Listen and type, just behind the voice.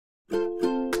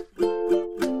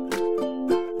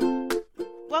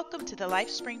Welcome to the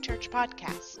LifeSpring Church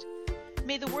podcast.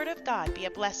 May the Word of God be a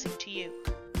blessing to you.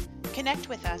 Connect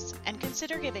with us and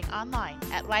consider giving online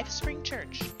at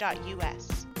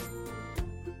lifespringchurch.us.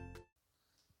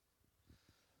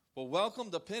 Well, welcome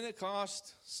to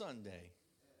Pentecost Sunday.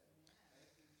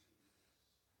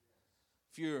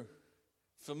 If you're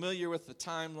familiar with the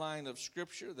timeline of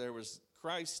Scripture, there was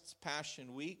Christ's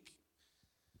Passion Week.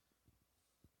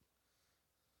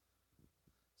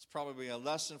 It's probably a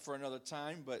lesson for another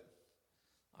time, but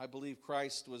I believe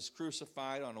Christ was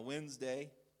crucified on a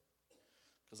Wednesday,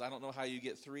 because I don't know how you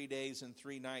get 3 days and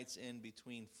 3 nights in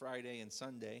between Friday and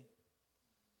Sunday.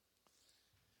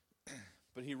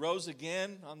 But he rose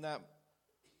again on that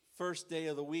first day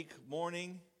of the week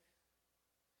morning,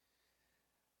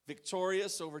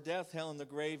 victorious over death, hell, and the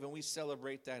grave, and we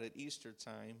celebrate that at Easter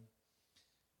time.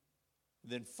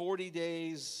 Then 40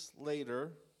 days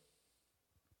later,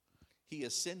 he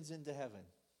ascends into heaven.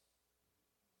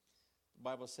 The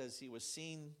Bible says he was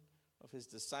seen of his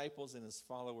disciples and his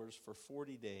followers for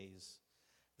 40 days.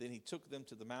 Then he took them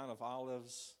to the Mount of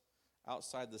Olives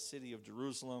outside the city of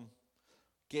Jerusalem,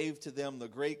 gave to them the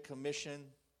Great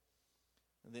Commission,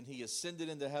 and then he ascended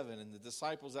into heaven. And the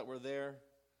disciples that were there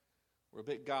were a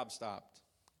bit gobstopped.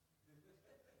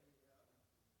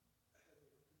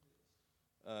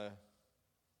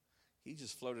 He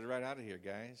just floated right out of here,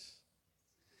 guys.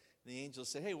 And the angel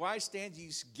said, "Hey, why stand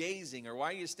ye gazing, or why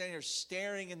are you standing here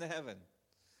staring into heaven?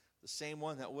 The same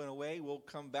one that went away will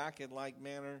come back in like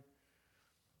manner."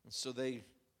 And so they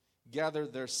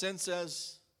gathered their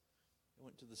senses and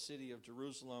went to the city of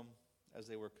Jerusalem as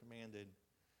they were commanded.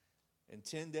 And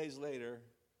 10 days later,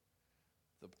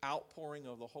 the outpouring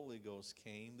of the Holy Ghost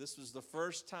came. This was the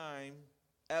first time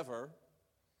ever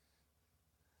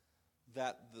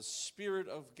that the Spirit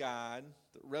of God,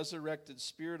 the resurrected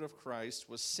Spirit of Christ,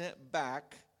 was sent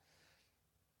back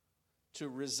to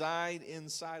reside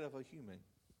inside of a human,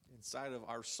 inside of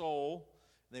our soul.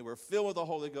 They were filled with the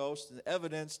Holy Ghost and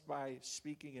evidenced by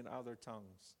speaking in other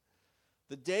tongues.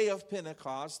 The day of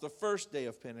Pentecost, the first day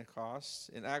of Pentecost,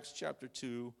 in Acts chapter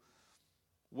 2,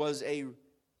 was a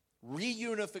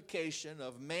reunification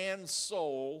of man's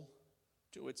soul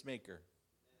to its maker.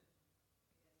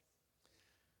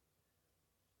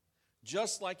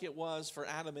 Just like it was for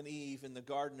Adam and Eve in the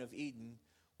Garden of Eden,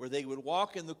 where they would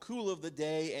walk in the cool of the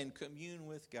day and commune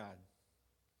with God.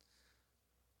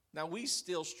 Now, we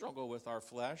still struggle with our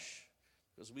flesh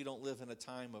because we don't live in a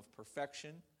time of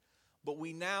perfection, but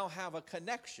we now have a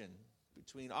connection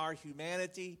between our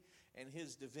humanity and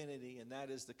his divinity, and that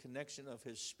is the connection of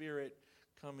his Spirit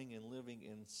coming and living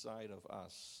inside of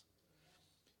us.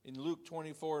 In Luke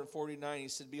 24:49, he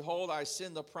said, "Behold, I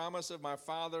send the promise of my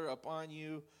Father upon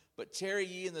you, but tarry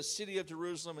ye in the city of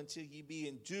Jerusalem until ye be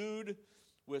endued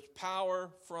with power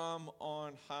from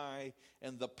on high."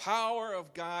 And the power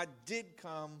of God did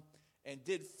come and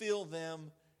did fill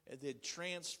them and did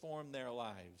transform their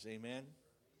lives. Amen?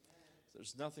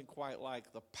 There's nothing quite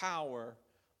like the power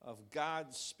of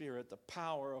God's Spirit, the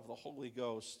power of the Holy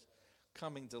Ghost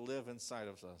coming to live inside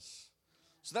of us.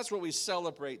 So that's what we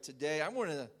celebrate today. I'm going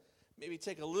to maybe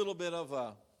take a little bit of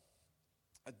a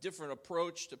different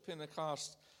approach to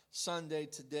Pentecost Sunday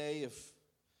today. If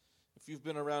you've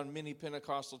been around many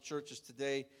Pentecostal churches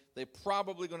today, they're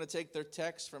probably going to take their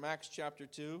text from Acts chapter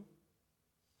 2,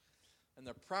 and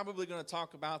they're probably going to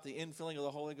talk about the infilling of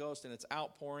the Holy Ghost and its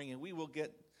outpouring, and we will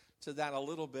get to that a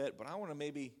little bit, but I want to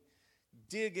maybe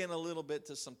dig in a little bit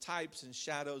to some types and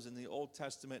shadows in the Old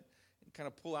Testament and kind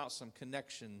of pull out some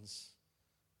connections,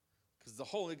 because the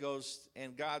Holy Ghost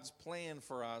and God's plan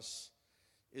for us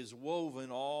is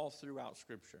woven all throughout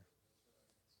Scripture.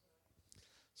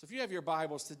 So if you have your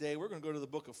Bibles today, we're going to go to the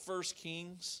book of 1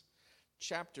 Kings,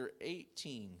 chapter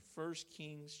 18. 1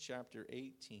 Kings, chapter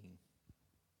 18.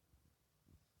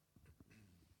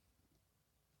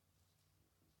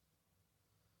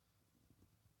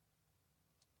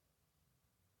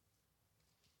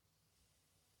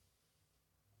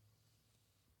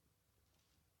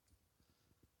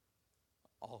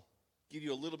 I'll give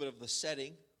you a little bit of the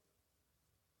setting.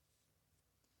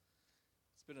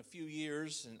 It's been a few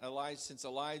years since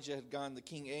Elijah had gone to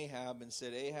King Ahab and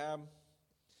said, "Ahab,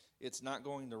 it's not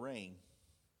going to rain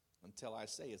until I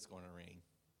say it's going to rain."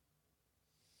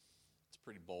 It's a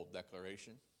pretty bold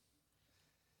declaration.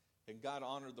 And God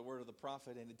honored the word of the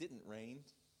prophet, and it didn't rain.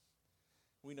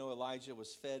 We know Elijah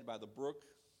was fed by the brook,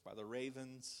 by the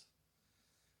ravens.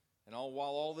 And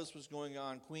while all this was going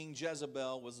on, Queen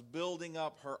Jezebel was building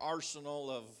up her arsenal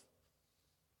of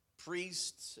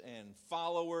priests and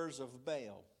followers of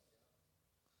Baal.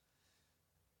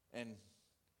 And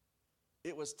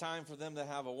it was time for them to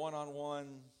have a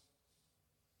one-on-one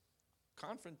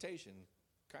confrontation,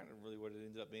 kind of really what it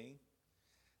ended up being.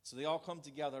 So they all come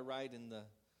together, right, and the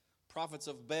prophets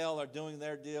of Baal are doing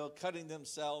their deal, cutting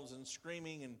themselves and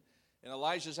screaming, and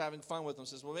Elijah's having fun with them.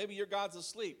 Says, well, maybe your God's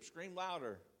asleep. Scream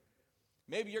louder.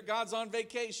 Maybe your God's on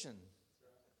vacation.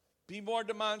 Be more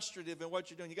demonstrative in what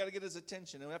you're doing. You got to get his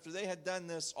attention. And after they had done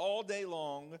this all day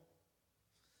long,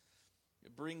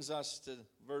 it brings us to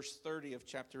verse 30 of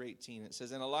chapter 18. It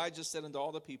says, and Elijah said unto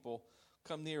all the people,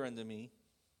 come near unto me.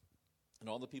 And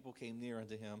all the people came near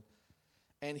unto him.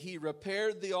 And he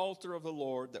repaired the altar of the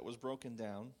Lord that was broken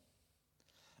down.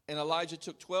 And Elijah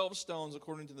took 12 stones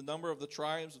according to the number of the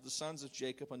tribes of the sons of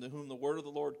Jacob, unto whom the word of the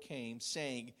Lord came,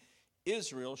 saying,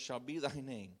 Israel shall be thy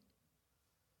name.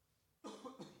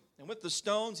 And with the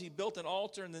stones he built an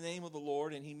altar in the name of the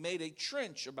Lord, and he made a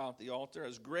trench about the altar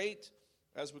as great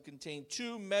as would contain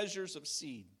 2 measures of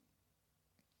seed.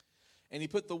 And he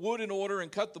put the wood in order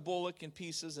and cut the bullock in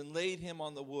pieces and laid him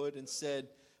on the wood and said,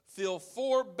 fill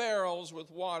 4 barrels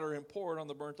with water and pour it on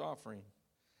the burnt offering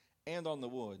and on the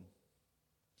wood.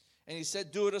 And he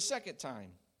said, do it a second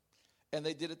time. And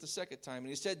they did it the second time. And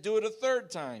he said, do it a third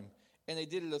time. And they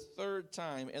did it a third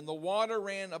time. And the water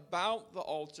ran about the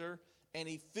altar, and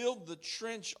he filled the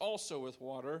trench also with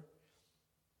water.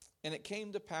 And it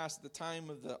came to pass at the time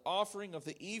of the offering of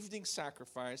the evening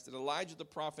sacrifice that Elijah the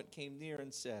prophet came near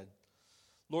and said,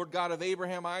 Lord God of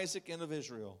Abraham, Isaac, and of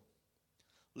Israel,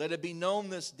 let it be known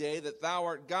this day that thou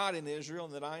art God in Israel,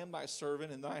 and that I am thy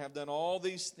servant, and I have done all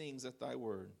these things at thy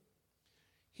word.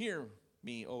 Hear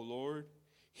me, O Lord.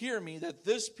 Hear me, that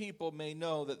this people may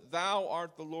know that thou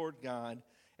art the Lord God,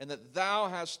 and that thou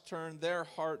hast turned their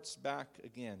hearts back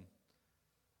again.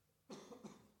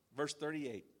 Verse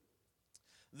 38.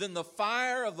 Then the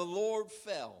fire of the Lord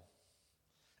fell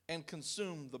and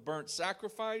consumed the burnt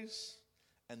sacrifice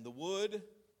and the wood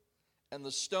and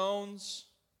the stones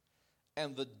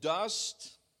and the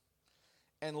dust,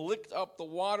 and licked up the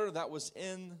water that was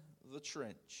in the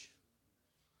trench.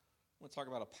 I'm going to talk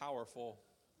about a powerful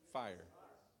fire.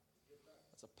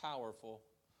 That's a powerful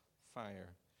fire.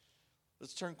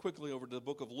 Let's turn quickly over to the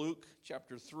book of Luke,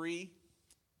 chapter 3,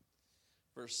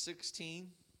 verse 16.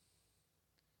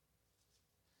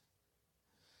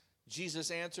 Jesus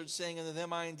answered, saying unto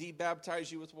them, I indeed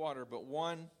baptize you with water,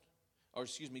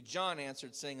 John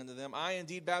answered, saying unto them, I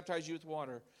indeed baptize you with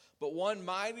water, but one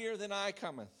mightier than I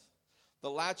cometh, the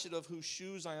latchet of whose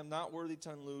shoes I am not worthy to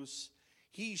unloose.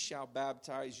 He shall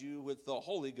baptize you with the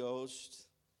Holy Ghost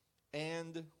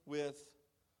and with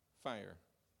fire.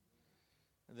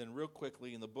 And then real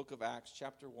quickly in the book of Acts,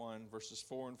 chapter 1, verses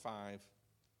 4 and 5.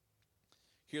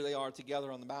 Here they are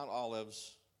together on the Mount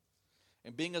Olives.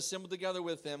 And being assembled together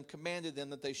with them, commanded them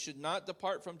that they should not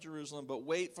depart from Jerusalem, but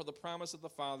wait for the promise of the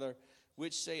Father,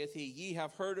 which saith he, Ye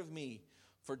have heard of me.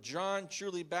 For John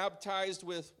truly baptized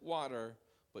with water,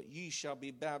 but ye shall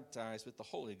be baptized with the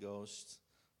Holy Ghost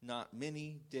not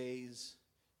many days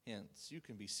hence. You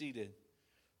can be seated.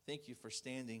 Thank you for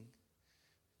standing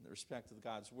in the respect of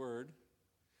God's word.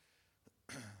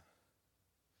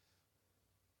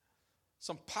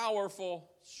 Some powerful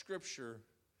scripture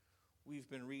we've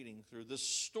been reading through. The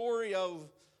story of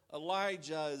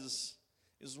Elijah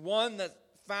is one that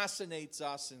fascinates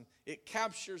us, and it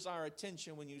captures our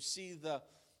attention when you see the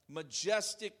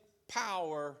majestic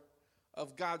power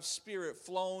of God's Spirit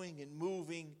flowing and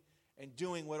moving and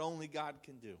doing what only God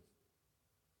can do.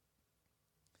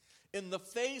 In the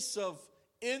face of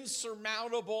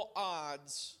insurmountable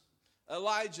odds,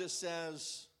 Elijah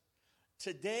says,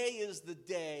 today is the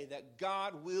day that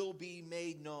God will be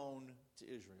made known to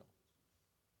Israel.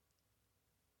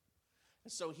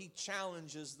 And so he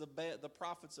challenges the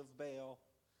prophets of Baal.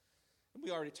 And we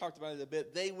already talked about it a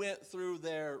bit. They went through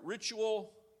their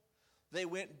ritual. They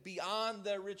went beyond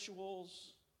their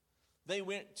rituals. They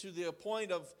went to the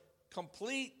point of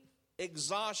complete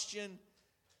exhaustion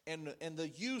and the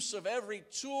use of every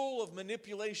tool of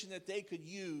manipulation that they could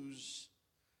use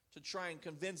to try and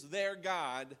convince their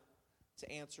God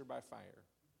to answer by fire.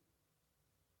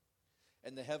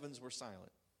 And the heavens were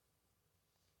silent.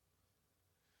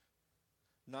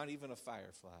 Not even a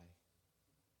firefly.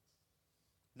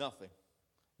 Nothing.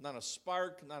 Not a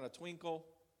spark, not a twinkle.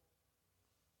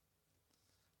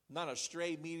 Not a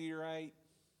stray meteorite.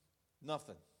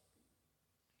 Nothing.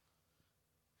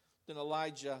 Then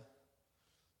Elijah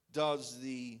does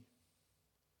the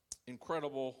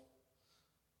incredible.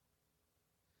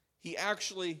 He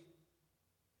actually,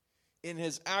 in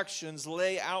his actions,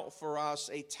 lay out for us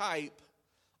a type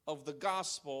of the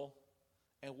gospel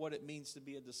and what it means to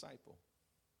be a disciple.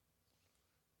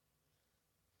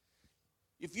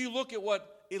 If you look at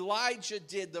what Elijah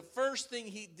did, the first thing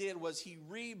he did was he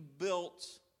rebuilt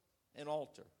an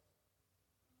altar.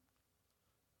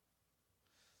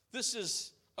 This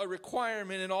is a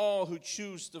requirement in all who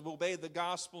choose to obey the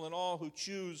gospel and all who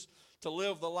choose to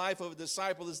live the life of a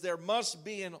disciple, is there must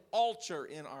be an altar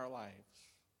in our lives.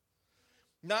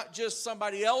 Not just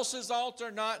somebody else's altar,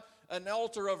 not an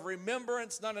altar of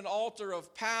remembrance, not an altar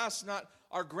of past, not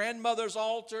our grandmother's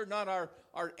altar, not our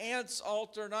aunt's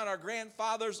altar, not our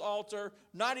grandfather's altar,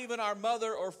 not even our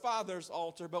mother or father's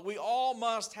altar, but we all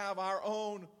must have our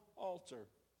own altar.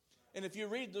 And if you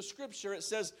read the scripture, it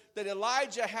says that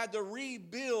Elijah had to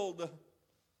rebuild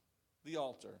the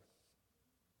altar.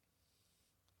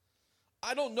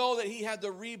 I don't know that he had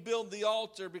to rebuild the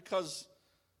altar because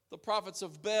the prophets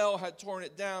of Baal had torn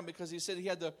it down, because he said he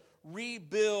had to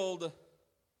rebuild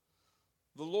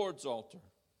the Lord's altar,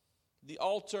 the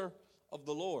altar of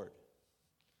the Lord.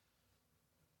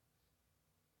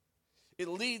 It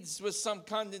leads with some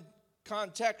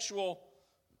contextual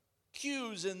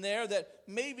cues in there that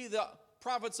maybe the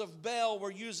prophets of Baal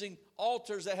were using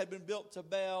altars that had been built to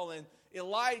Baal, and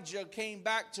Elijah came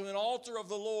back to an altar of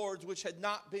the Lord's which had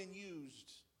not been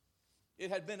used.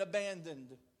 It had been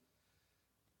abandoned.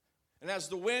 And as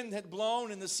the wind had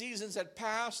blown and the seasons had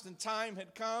passed and time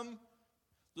had come,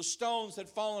 the stones had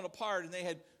fallen apart and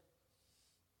the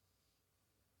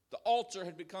altar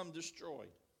had become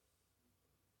destroyed.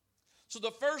 So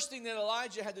the first thing that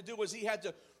Elijah had to do was he had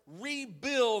to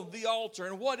rebuild the altar.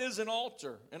 And what is an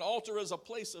altar? An altar is a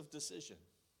place of decision.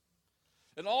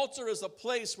 An altar is a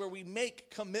place where we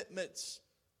make commitments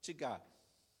to God.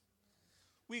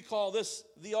 We call this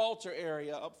the altar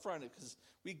area up front, because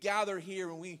we gather here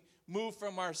and we move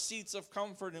from our seats of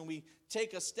comfort and we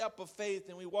take a step of faith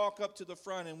and we walk up to the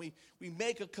front and we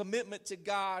make a commitment to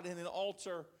God in an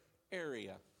altar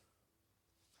area.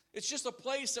 It's just a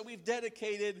place that we've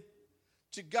dedicated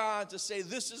to God to say,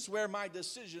 this is where my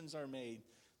decisions are made.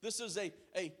 This is a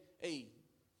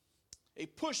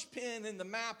push pin in the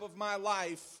map of my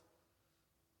life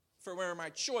for where my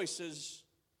choices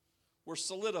were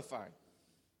solidified.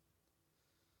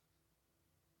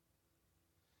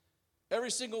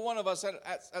 Every single one of us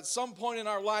at some point in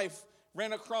our life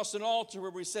ran across an altar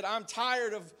where we said, I'm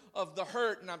tired of the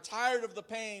hurt, and I'm tired of the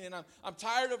pain, and I'm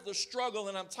tired of the struggle,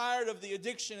 and I'm tired of the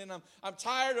addiction, and I'm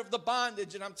tired of the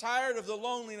bondage, and I'm tired of the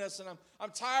loneliness, and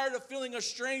I'm tired of feeling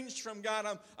estranged from God.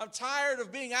 I'm tired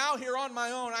of being out here on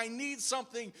my own. I need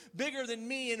something bigger than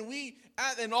me. And we,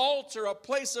 at an altar, a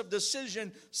place of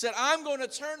decision, said, I'm going to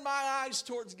turn my eyes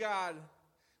towards God.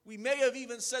 We may have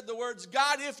even said the words,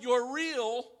 God, if you're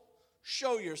real,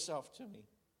 show yourself to me.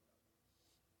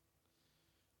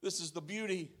 This is the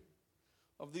beauty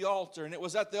of the altar. And it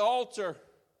was at the altar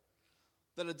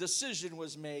that a decision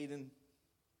was made, and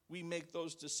we make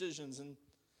those decisions. And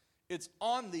it's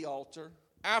on the altar,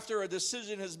 after a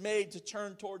decision is made to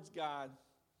turn towards God.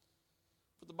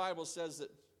 But the Bible says that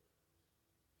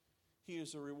He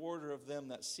is a rewarder of them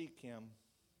that seek Him.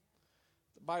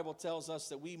 The Bible tells us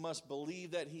that we must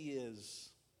believe that He is.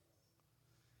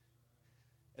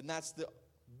 And that's the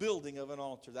building of an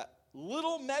altar. That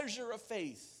little measure of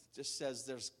faith just says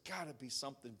there's got to be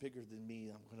something bigger than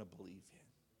me I'm going to believe in.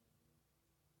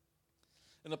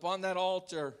 And upon that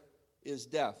altar is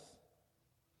death.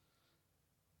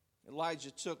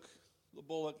 Elijah took the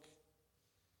bullock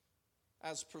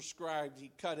as prescribed.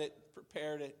 He cut it,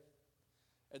 prepared it,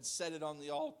 and set it on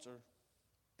the altar.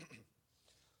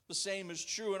 The same is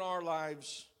true in our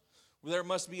lives. There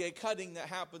must be a cutting that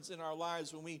happens in our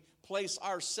lives when we place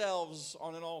ourselves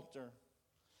on an altar.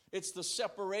 It's the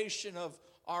separation of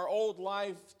our old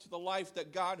life to the life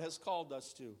that God has called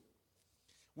us to.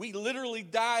 We literally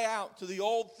die out to the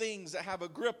old things that have a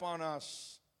grip on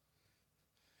us.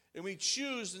 And we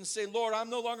choose and say, Lord, I'm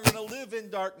no longer going to live in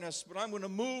darkness, but I'm going to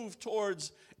move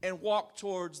towards and walk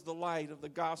towards the light of the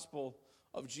gospel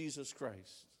of Jesus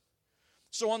Christ.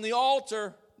 So on the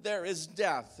altar, there is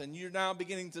death, and you're now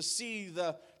beginning to see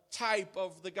the type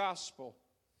of the gospel.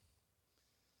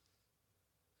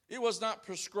 It was not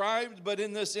prescribed, but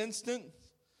in this instant,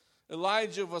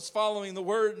 Elijah was following the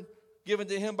word given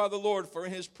to him by the Lord. For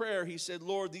in his prayer, he said,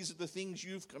 Lord, these are the things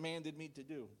you've commanded me to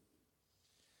do.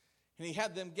 And he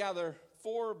had them gather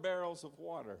 4 barrels of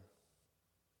water.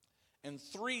 And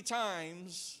 3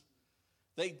 times,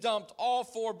 they dumped all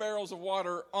 4 barrels of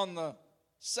water on the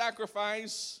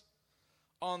sacrifice,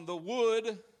 on the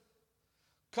wood,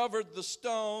 covered the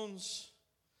stones,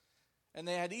 and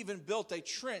they had even built a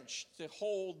trench to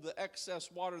hold the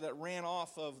excess water that ran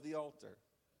off of the altar.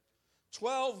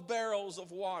 12 barrels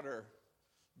of water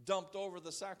dumped over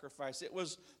the sacrifice. It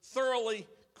was thoroughly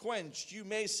quenched. You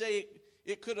may say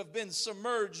it could have been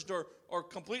submerged or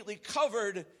completely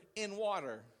covered in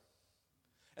water.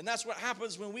 And that's what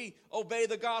happens when we obey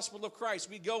the gospel of Christ.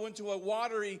 We go into a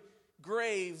watery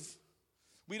grave.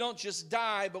 We don't just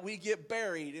die, but we get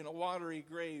buried in a watery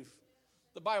grave.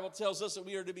 The Bible tells us that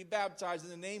we are to be baptized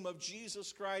in the name of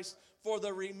Jesus Christ for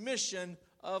the remission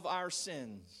of our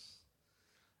sins.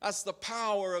 That's the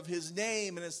power of his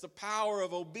name, and it's the power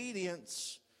of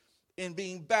obedience in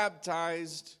being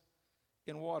baptized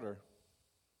in water.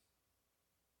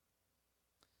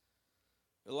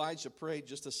 Elijah prayed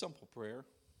just a simple prayer.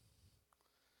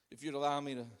 If you'd allow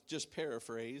me to just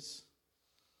paraphrase.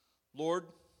 Lord,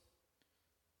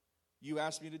 you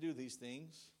asked me to do these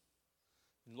things.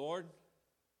 And Lord,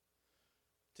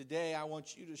 today I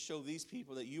want you to show these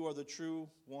people that you are the true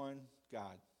one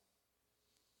God.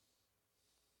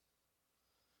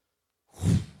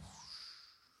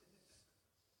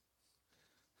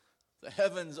 The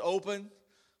heavens opened.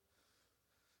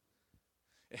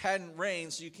 It hadn't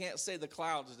rained, so you can't say the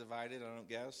clouds divided, I don't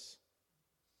guess.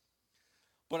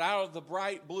 But out of the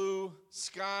bright blue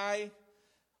sky,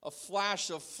 a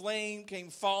flash of flame came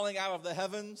falling out of the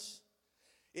heavens.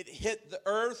 It hit the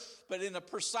earth, but in a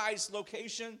precise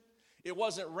location. It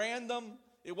wasn't random.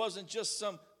 It wasn't just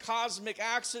some cosmic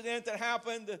accident that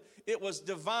happened. It was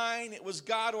divine. It was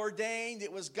God ordained.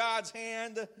 It was God's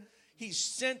hand. He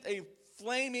sent a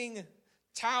flaming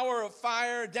tower of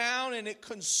fire down, and it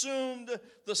consumed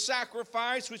the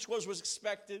sacrifice, which was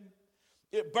expected.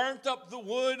 It burnt up the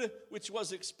wood, which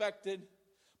was expected.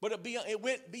 But it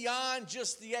went beyond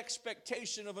just the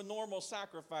expectation of a normal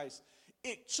sacrifice.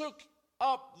 It took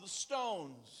up the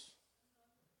stones.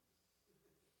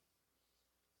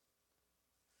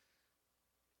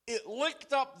 It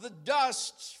licked up the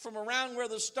dust from around where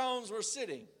the stones were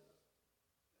sitting.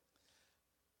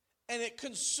 And it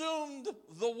consumed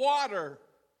the water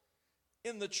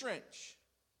in the trench.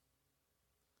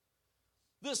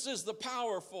 This is the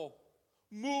powerful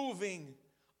moving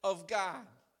of God.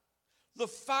 The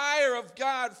fire of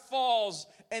God falls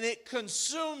and it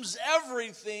consumes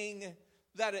everything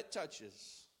that it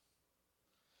touches.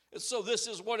 And so this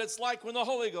is what it's like when the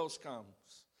Holy Ghost comes.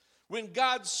 When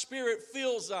God's Spirit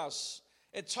fills us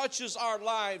and touches our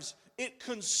lives, it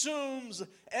consumes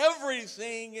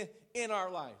everything in our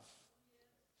life.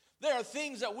 There are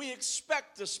things that we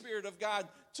expect the Spirit of God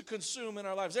to consume in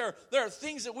our lives. There are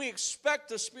things that we expect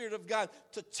the Spirit of God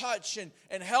to touch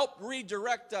and help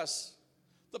redirect us.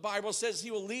 The Bible says he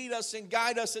will lead us and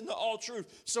guide us into all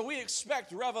truth. So we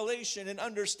expect revelation and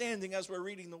understanding as we're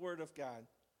reading the Word of God.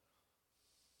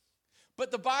 But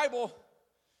the Bible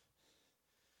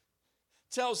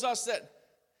tells us that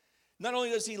not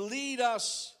only does he lead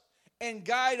us and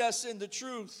guide us into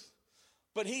truth,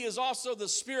 but he is also the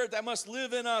Spirit that must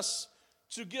live in us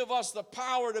to give us the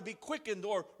power to be quickened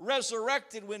or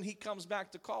resurrected when he comes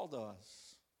back to call to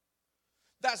us.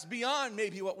 That's beyond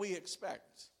maybe what we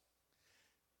expect.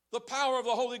 The power of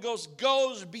the Holy Ghost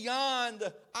goes beyond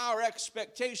our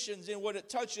expectations in what it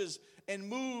touches and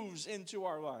moves into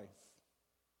our life.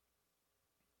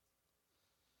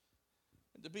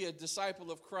 And to be a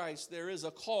disciple of Christ, there is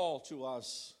a call to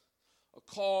us, a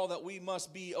call that we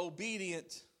must be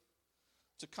obedient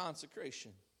to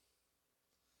consecration.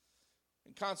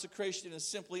 And consecration is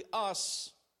simply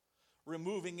us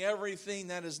removing everything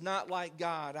that is not like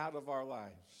God out of our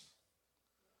lives.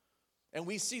 And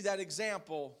we see that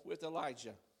example with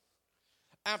Elijah.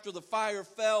 After the fire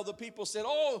fell, the people said,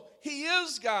 "Oh, he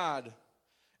is God."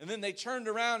 And then they turned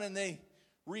around and they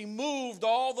removed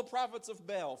all the prophets of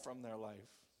Baal from their life.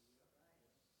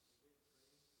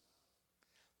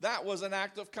 That was an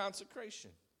act of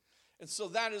consecration. And so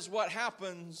that is what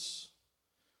happens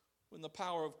when the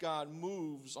power of God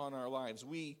moves on our lives.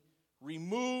 We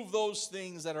remove those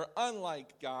things that are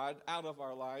unlike God out of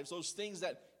our lives, those things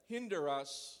that hinder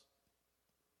us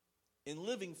in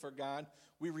living for God.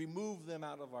 We remove them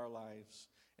out of our lives,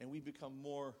 and we become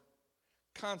more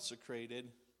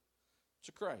consecrated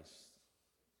to Christ.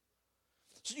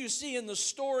 So you see in the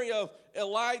story of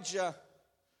Elijah,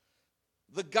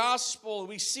 the gospel,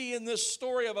 we see in this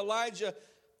story of Elijah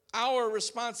our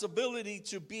responsibility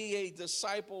to be a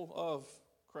disciple of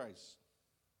Christ.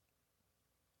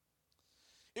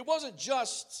 It wasn't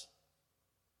just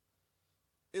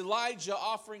Elijah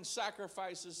offering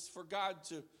sacrifices for God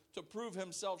to prove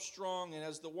himself strong and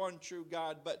as the one true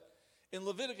God, but in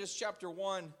Leviticus chapter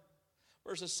 1,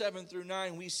 verses 7 through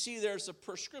 9, we see there's a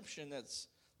prescription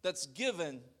that's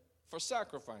given for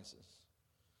sacrifices.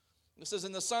 It says,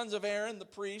 "And the sons of Aaron, the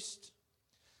priest,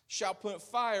 shall put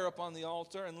fire upon the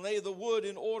altar and lay the wood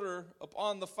in order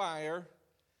upon the fire.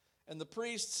 And the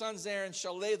priest's sons Aaron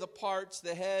shall lay the parts,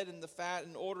 the head and the fat,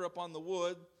 in order upon the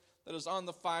wood that is on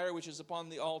the fire, which is upon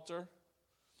the altar.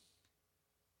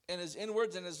 And his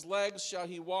inwards and his legs shall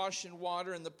he wash in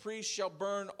water, and the priest shall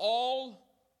burn all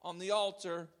on the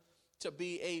altar to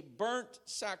be a burnt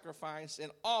sacrifice,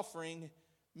 an offering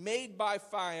made by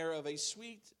fire of a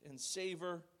sweet and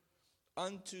savor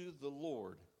unto the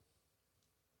Lord.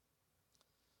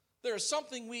 There is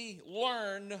something we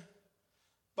learn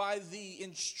by the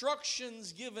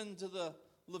instructions given to the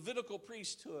Levitical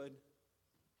priesthood,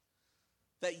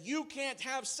 that you can't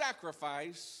have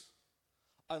sacrifice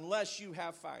unless you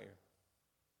have fire.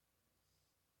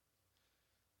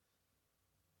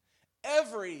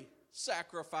 Every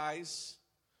sacrifice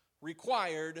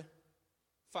required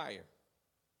fire.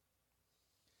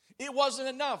 It wasn't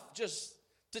enough just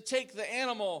to take the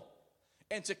animal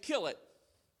and to kill it.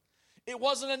 It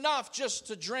wasn't enough just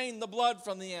to drain the blood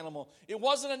from the animal. It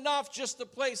wasn't enough just to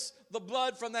place the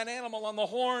blood from that animal on the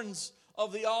horns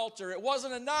of the altar. It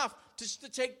wasn't enough just to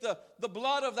take the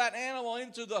blood of that animal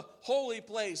into the holy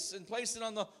place and place it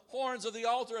on the horns of the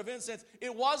altar of incense.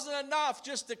 It wasn't enough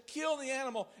just to kill the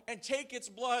animal and take its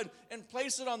blood and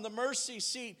place it on the mercy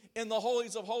seat in the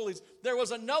holies of holies. There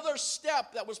was another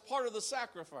step that was part of the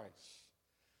sacrifice.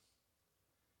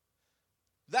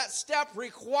 That step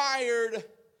required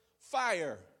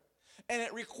fire. And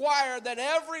it required that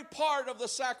every part of the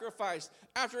sacrifice,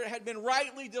 after it had been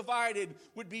rightly divided,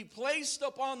 would be placed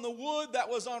upon the wood that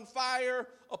was on fire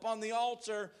upon the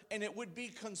altar, and it would be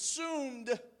consumed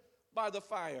by the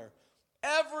fire.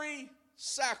 Every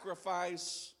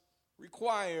sacrifice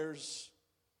requires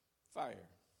fire.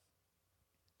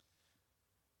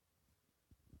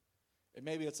 And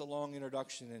maybe it's a long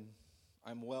introduction, and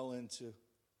I'm well into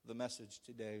the message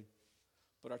today.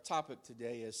 But our topic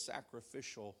today is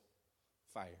sacrificial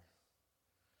fire.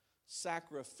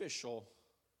 Sacrificial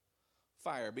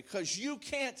fire. Because you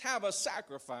can't have a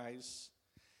sacrifice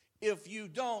if you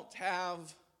don't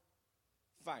have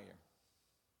fire.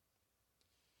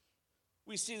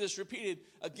 We see this repeated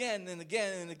again and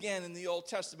again and again in the Old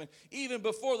Testament. Even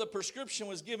before the prescription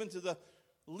was given to the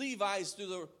Levites through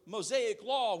the Mosaic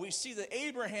law, we see that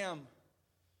Abraham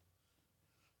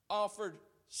offered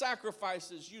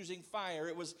sacrifices using fire.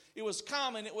 It was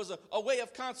common. It was a way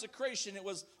of consecration. It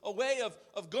was a way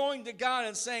of going to God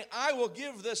and saying, I will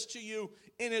give this to you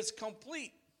in its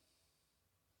complete.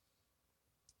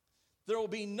 There will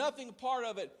be nothing part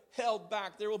of it held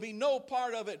back. There will be no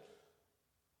part of it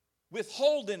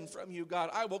withholden from you, God.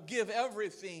 I will give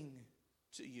everything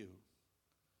to you.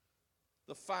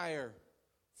 The fire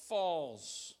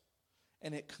falls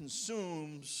and it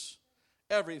consumes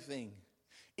everything.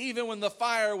 Even when the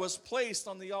fire was placed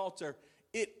on the altar,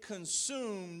 it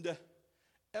consumed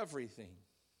everything.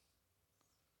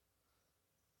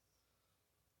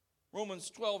 Romans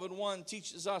 12:1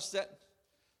 teaches us that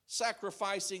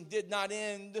sacrificing did not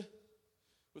end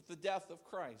with the death of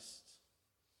Christ,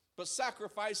 but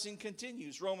sacrificing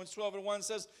continues. Romans 12:1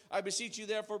 says, I beseech you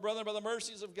therefore, brethren, by the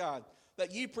mercies of God,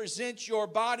 that ye present your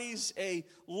bodies a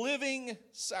living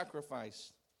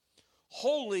sacrifice,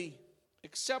 holy,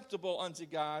 acceptable unto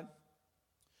God,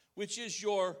 which is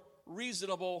your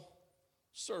reasonable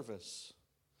service.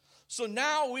 So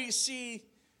now we see,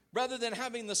 rather than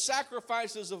having the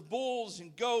sacrifices of bulls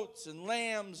and goats and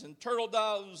lambs and turtle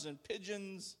doves and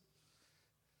pigeons,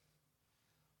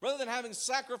 rather than having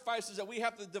sacrifices that we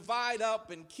have to divide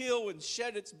up and kill and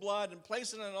shed its blood and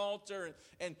place it on an altar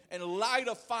and light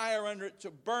a fire under it to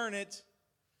burn it,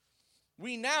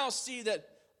 we now see that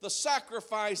the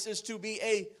sacrifice is to be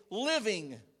a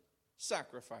living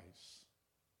sacrifice.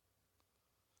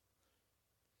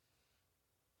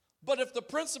 But if the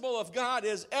principle of God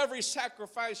is every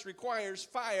sacrifice requires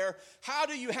fire, how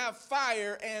do you have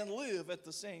fire and live at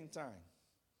the same time?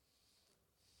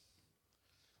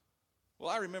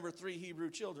 Well, I remember 3 Hebrew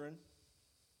children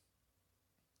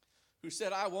who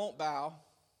said, I won't bow.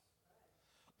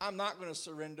 I'm not going to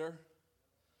surrender.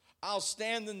 I'll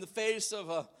stand in the face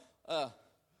of a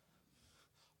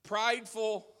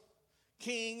prideful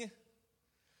king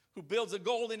who builds a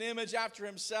golden image after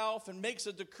himself and makes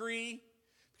a decree,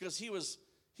 because he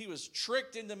was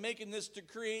tricked into making this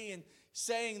decree and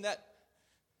saying that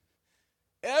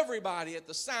everybody at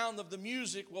the sound of the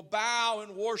music will bow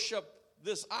and worship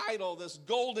this idol, this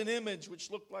golden image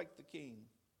which looked like the king.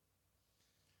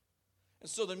 And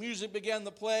so the music began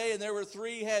to play, and there were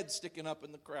 3 heads sticking up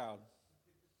in the crowd.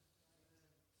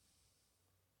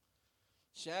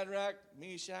 Shadrach,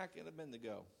 Meshach, and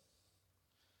Abednego.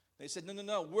 They said,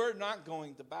 no, we're not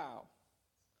going to bow.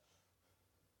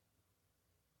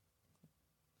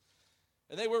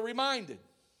 And they were reminded.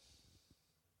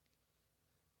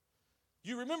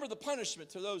 You remember the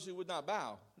punishment to those who would not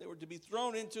bow. They were to be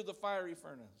thrown into the fiery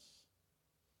furnace.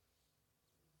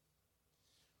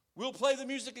 We'll play the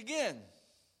music again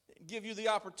and give you the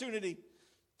opportunity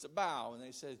to bow. And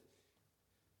they said,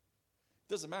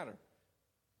 Doesn't matter.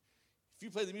 If you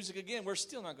play the music again, we're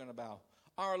still not going to bow.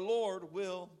 Our Lord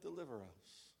will deliver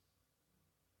us.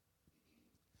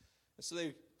 And so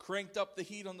they cranked up the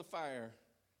heat on the fire.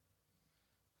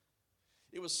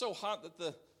 It was so hot that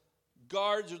the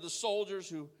guards or the soldiers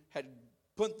who had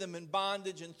put them in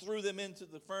bondage and threw them into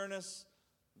the furnace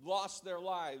lost their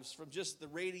lives from just the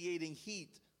radiating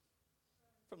heat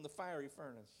from the fiery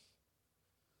furnace.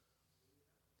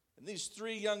 And these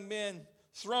 3 young men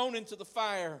thrown into the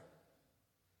fire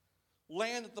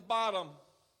land at the bottom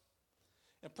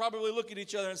and probably look at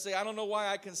each other and say, I don't know why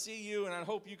I can see you, and I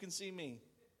hope you can see me.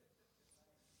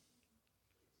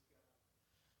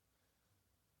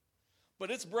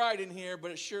 But it's bright in here,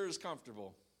 but it sure is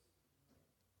comfortable.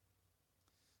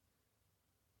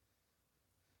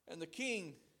 And the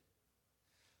king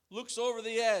looks over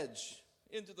the edge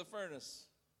into the furnace.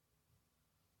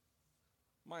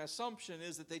 My assumption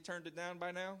is that they turned it down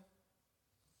by now.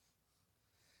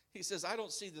 He says, I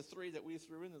don't see the 3 that we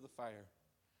threw into the fire.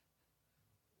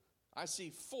 I see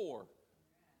 4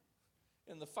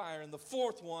 in the fire, and the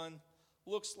 4th one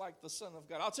looks like the Son of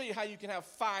God. I'll tell you how you can have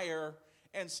fire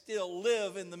and still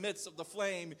live in the midst of the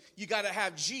flame. You got to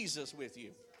have Jesus with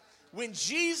you. When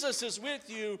Jesus is with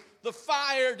you, the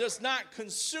fire does not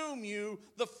consume you.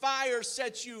 The fire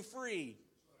sets you free.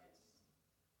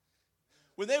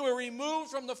 When they were removed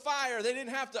from the fire, they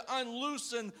didn't have to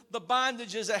unloosen the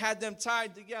bondages that had them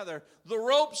tied together. The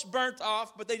ropes burnt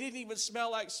off, but they didn't even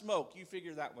smell like smoke. You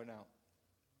figure that one out.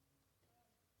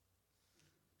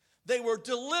 They were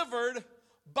delivered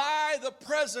by the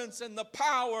presence and the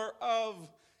power of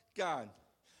God.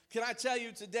 Can I tell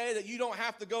you today that you don't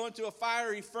have to go into a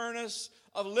fiery furnace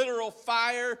of literal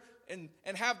fire and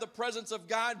have the presence of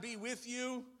God be with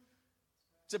you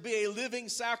to be a living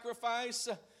sacrifice?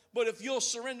 But if you'll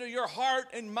surrender your heart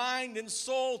and mind and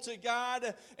soul to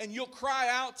God, and you'll cry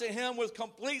out to Him with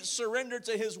complete surrender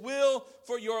to His will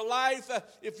for your life,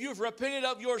 if you've repented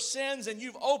of your sins and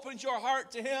you've opened your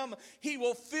heart to Him, He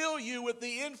will fill you with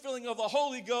the infilling of the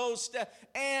Holy Ghost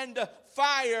and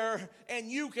fire, and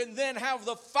you can then have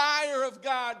the fire of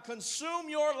God consume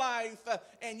your life,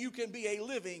 and you can be a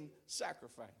living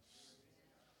sacrifice.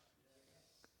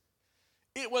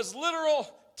 It was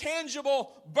literal,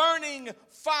 tangible, burning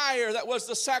fire that was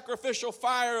the sacrificial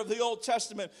fire of the Old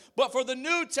Testament. But for the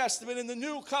New Testament and the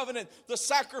New Covenant, the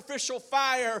sacrificial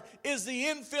fire is the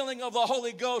infilling of the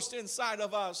Holy Ghost inside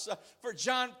of us. For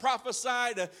John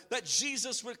prophesied that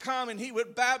Jesus would come and He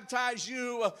would baptize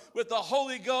you with the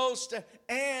Holy Ghost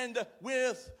and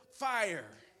with fire.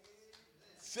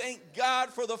 Thank God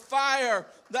for the fire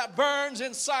that burns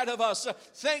inside of us.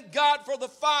 Thank God for the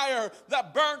fire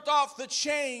that burnt off the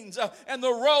chains and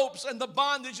the ropes and the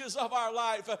bondages of our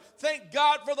life. Thank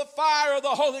God for the fire of the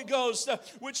Holy Ghost,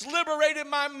 which liberated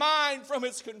my mind from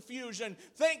its confusion.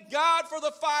 Thank God for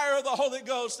the fire of the Holy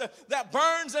Ghost that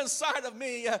burns inside of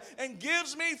me and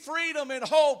gives me freedom and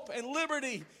hope and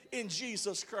liberty in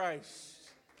Jesus Christ.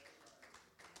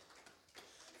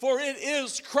 For it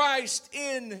is Christ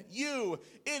in you.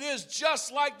 It is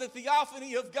just like the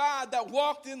theophany of God that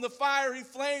walked in the fiery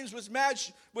flames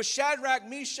with Shadrach,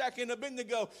 Meshach, and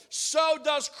Abednego. So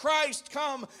does Christ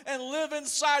come and live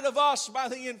inside of us by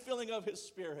the infilling of His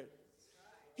Spirit.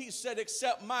 He said,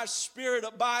 except my Spirit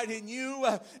abide in you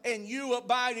and you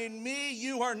abide in me,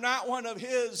 you are not one of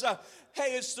His.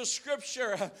 Hey, it's the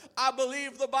Scripture. I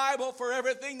believe the Bible for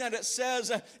everything that it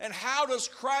says. And how does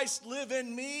Christ live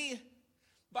in me?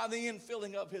 By the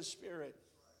infilling of His Spirit.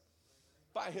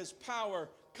 By His power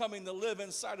coming to live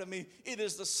inside of me. It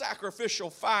is the sacrificial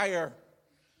fire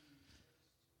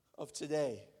of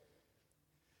today.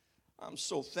 I'm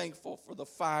so thankful for the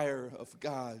fire of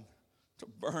God to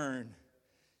burn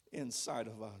inside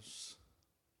of us.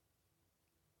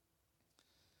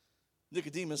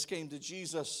 Nicodemus came to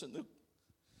Jesus in the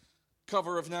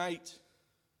cover of night.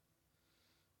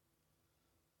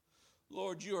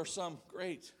 Lord, you are some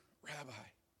great rabbi.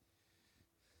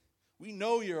 We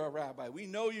know you're a rabbi. We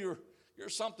know you're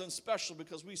something special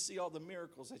because we see all the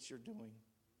miracles that you're doing.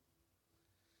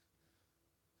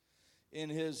 In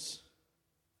his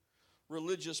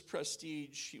religious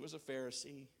prestige, he was a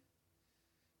Pharisee.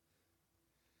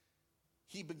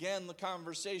 He began the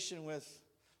conversation with,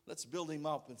 let's build him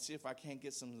up and see if I can't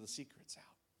get some of the secrets out.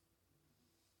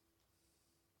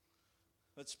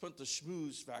 Let's put the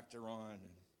schmooze factor on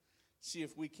and see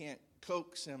if we can't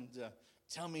coax him to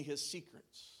tell me his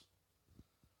secrets.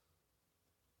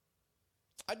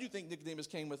 I do think Nicodemus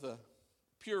came with a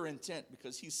pure intent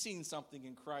because he's seen something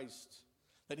in Christ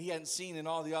that he hadn't seen in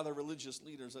all the other religious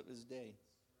leaders of his day.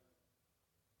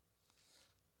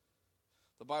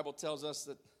 The Bible tells us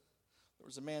that There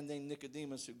was a man named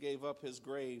Nicodemus who gave up his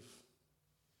grave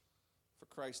for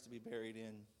Christ to be buried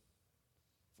in.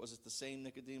 Was it the same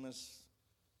Nicodemus?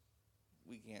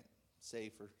 We can't say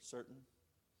for certain,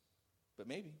 but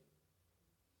maybe.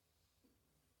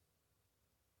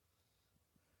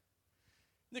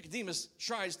 Nicodemus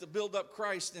tries to build up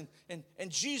Christ,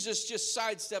 and Jesus just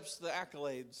sidesteps the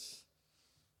accolades.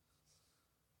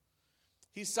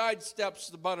 He sidesteps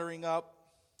the buttering up.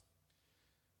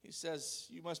 He says,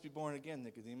 you must be born again,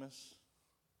 Nicodemus.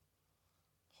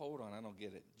 Hold on, I don't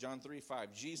get it. John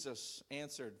 3:5, Jesus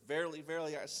answered, verily,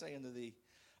 verily, I say unto thee,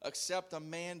 except a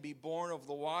man be born of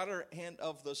the water and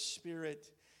of the Spirit,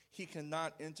 he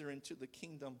cannot enter into the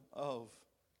kingdom of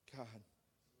God.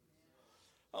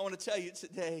 I want to tell you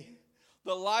today,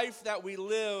 the life that we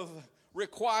live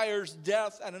requires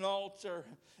death at an altar,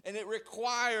 and it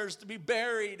requires to be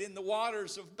buried in the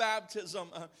waters of baptism.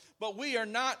 But we are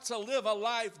not to live a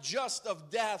life just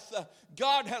of death.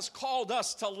 God has called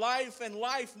us to life and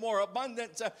life more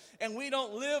abundant, and we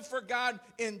don't live for God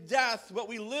in death, but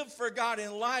we live for God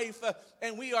in life,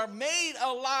 and we are made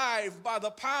alive by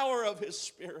the power of His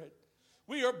Spirit.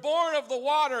 We are born of the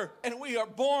water, and we are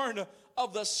born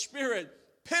of the Spirit.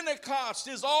 Pentecost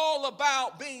is all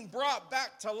about being brought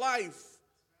back to life.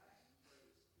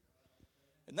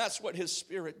 And that's what His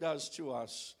Spirit does to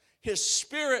us. His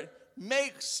Spirit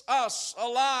makes us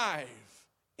alive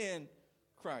in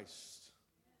Christ.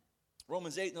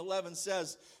 Romans 8:11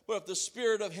 says, but if the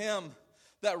Spirit of Him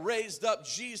that raised up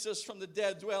Jesus from the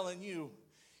dead dwell in you,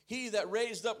 He that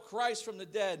raised up Christ from the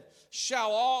dead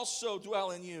shall also dwell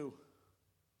in you,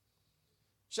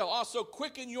 shall also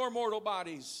quicken your mortal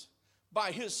bodies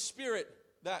by His Spirit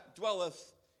that dwelleth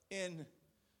in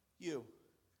you.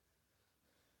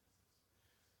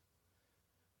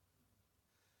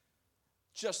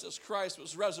 Just as Christ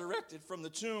was resurrected from the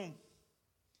tomb,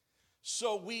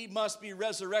 so we must be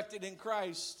resurrected in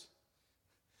Christ.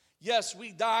 Yes,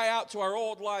 we die out to our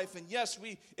old life, and yes,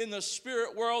 we, in the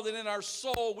spirit world and in our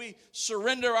soul, we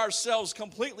surrender ourselves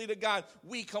completely to God.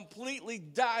 We completely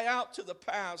die out to the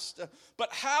past.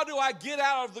 But how do I get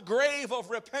out of the grave of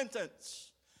repentance?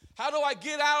 How do I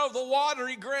get out of the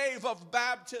watery grave of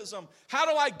baptism? How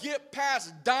do I get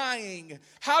past dying?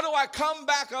 How do I come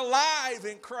back alive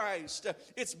in Christ?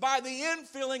 It's by the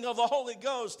infilling of the Holy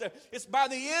Ghost. It's by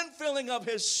the infilling of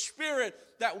His Spirit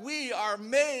that we are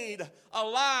made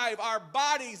alive. Our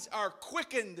bodies are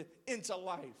quickened into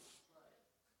life.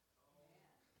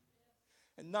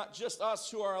 And not just us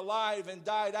who are alive and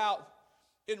died out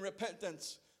in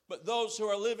repentance, but those who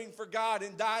are living for God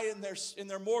and die in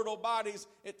their mortal bodies,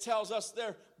 it tells us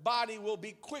their body will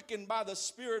be quickened by the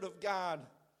Spirit of God.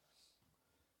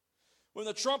 When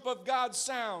the trump of God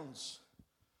sounds,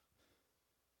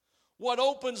 what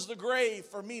opens the grave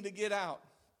for me to get out?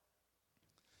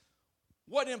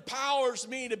 What empowers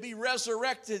me to be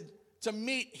resurrected to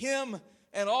meet Him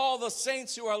and all the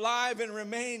saints who are alive and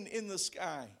remain in the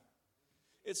sky?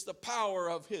 It's the power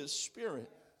of His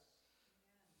Spirit.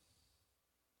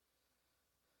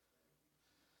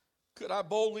 Could I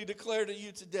boldly declare to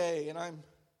you today, and I'm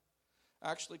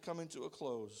actually coming to a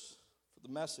close for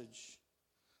the message,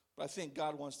 but I think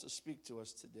God wants to speak to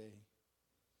us today.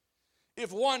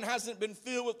 If one hasn't been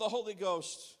filled with the Holy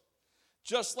Ghost,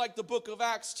 just like the book of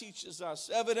Acts teaches us,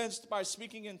 evidenced by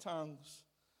speaking in tongues,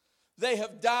 they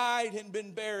have died and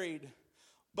been buried.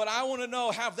 But I want to know,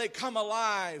 have they come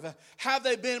alive? Have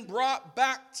they been brought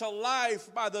back to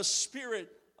life by the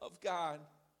Spirit of God?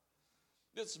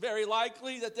 It's very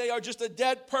likely that they are just a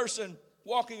dead person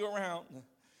walking around.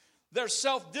 Their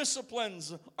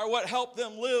self-disciplines are what help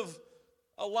them live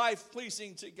a life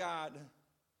pleasing to God.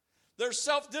 Their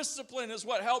self-discipline is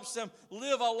what helps them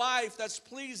live a life that's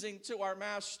pleasing to our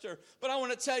Master. But I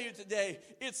want to tell you today,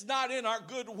 it's not in our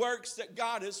good works that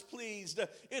God is pleased.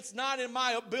 It's not in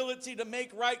my ability to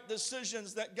make right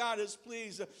decisions that God is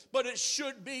pleased. But it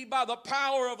should be by the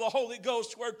power of the Holy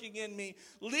Ghost working in me,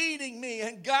 leading me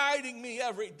and guiding me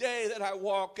every day that I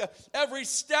walk. Every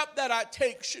step that I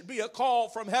take should be a call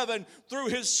from heaven through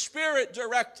His Spirit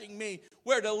directing me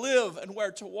where to live and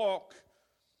where to walk.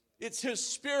 It's His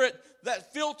Spirit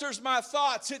that filters my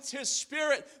thoughts. It's His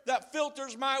Spirit that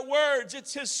filters my words.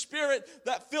 It's His Spirit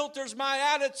that filters my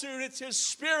attitude. It's His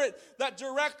Spirit that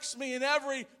directs me in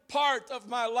every part of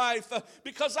my life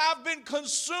because I've been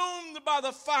consumed by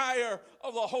the fire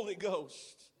of the Holy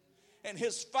Ghost. And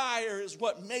His fire is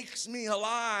what makes me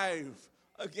alive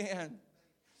again.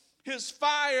 His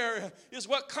fire is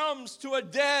what comes to a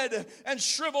dead and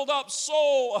shriveled up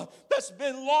soul that's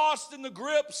been lost in the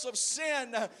grips of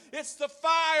sin. It's the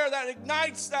fire that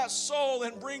ignites that soul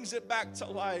and brings it back to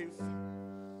life.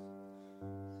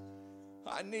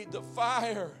 I need the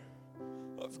fire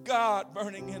of God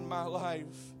burning in my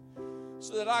life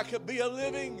so that I could be a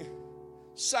living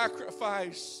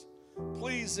sacrifice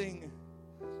pleasing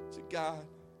to God.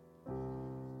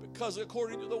 Because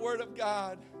according to the Word of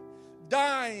God,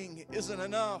 dying isn't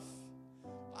enough.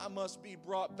 I must be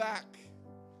brought back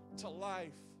to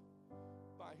life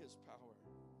by His power.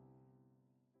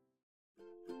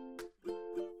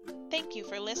 Thank you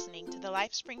for listening to the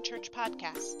LifeSpring Church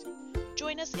podcast.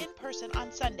 Join us in person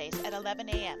on Sundays at 11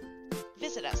 a.m.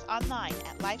 Visit us online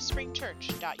at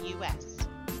lifespringchurch.us.